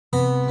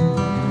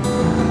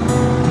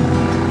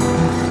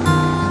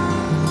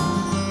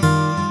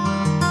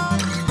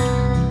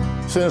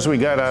As soon as we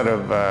got out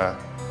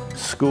of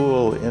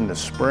school in the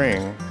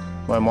spring,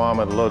 my mom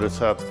would load us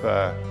up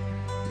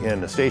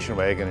in the station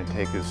wagon and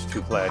take us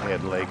to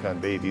Flathead Lake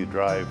on Bayview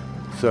Drive.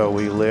 So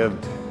we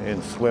lived in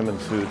swimming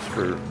suits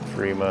for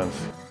 3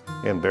 months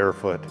and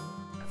barefoot.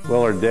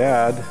 Well, our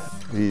dad,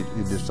 he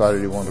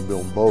decided he wanted to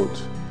build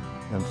boats.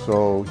 And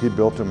so he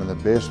built them in the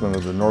basement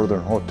of the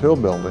Northern Hotel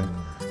building,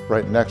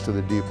 right next to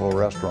the Depot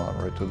restaurant,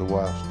 right to the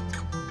west.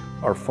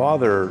 Our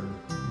father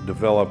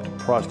developed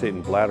prostate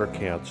and bladder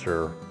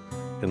cancer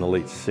in the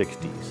late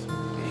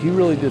 60s. He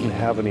really didn't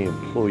have any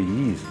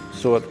employees,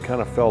 so it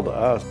kind of fell to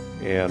us,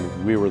 and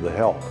we were the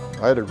help.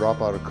 I had to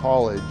drop out of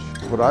college.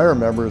 What I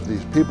remember is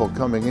these people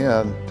coming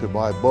in to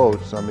buy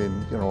boats. I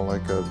mean, you know,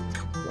 like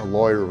a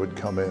lawyer would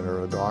come in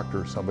or a doctor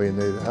or somebody,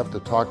 and they'd have to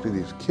talk to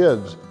these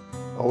kids.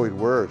 All we'd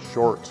wear is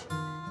shorts,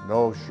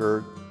 no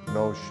shirt,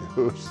 no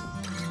shoes.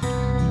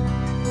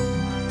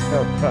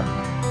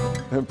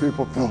 And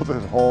people felt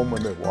at home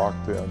when they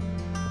walked in.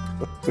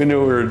 We knew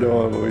what we were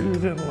doing, but we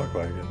just didn't look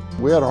like it.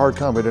 We had a hard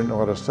time. We didn't know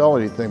how to sell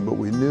anything, but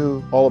we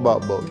knew all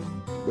about boats.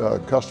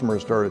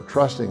 Customers started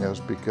trusting us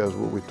because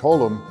what we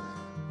told them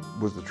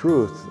was the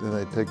truth. And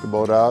they'd take the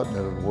boat out and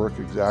it would work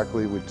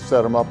exactly. We'd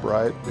set them up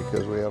right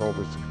because we had all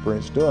this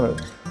experience doing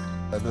it.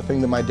 The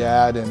thing that my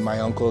dad and my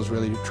uncles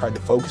really tried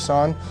to focus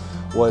on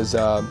was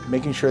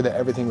making sure that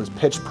everything was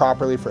pitched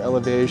properly for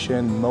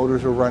elevation,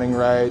 motors were running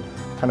right,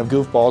 kind of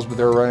goofballs, but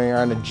they were running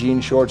around in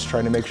jean shorts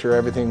trying to make sure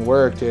everything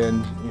worked.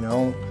 And, you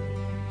know,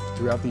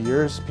 throughout the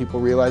years, people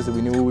realized that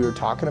we knew what we were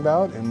talking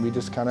about, and we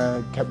just kind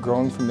of kept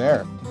growing from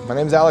there. My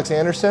name is Alex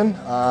Anderson.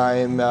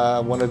 I'm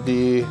one of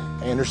the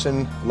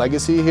Anderson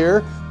legacy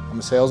here. I'm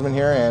a salesman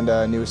here and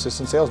a new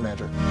assistant sales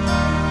manager.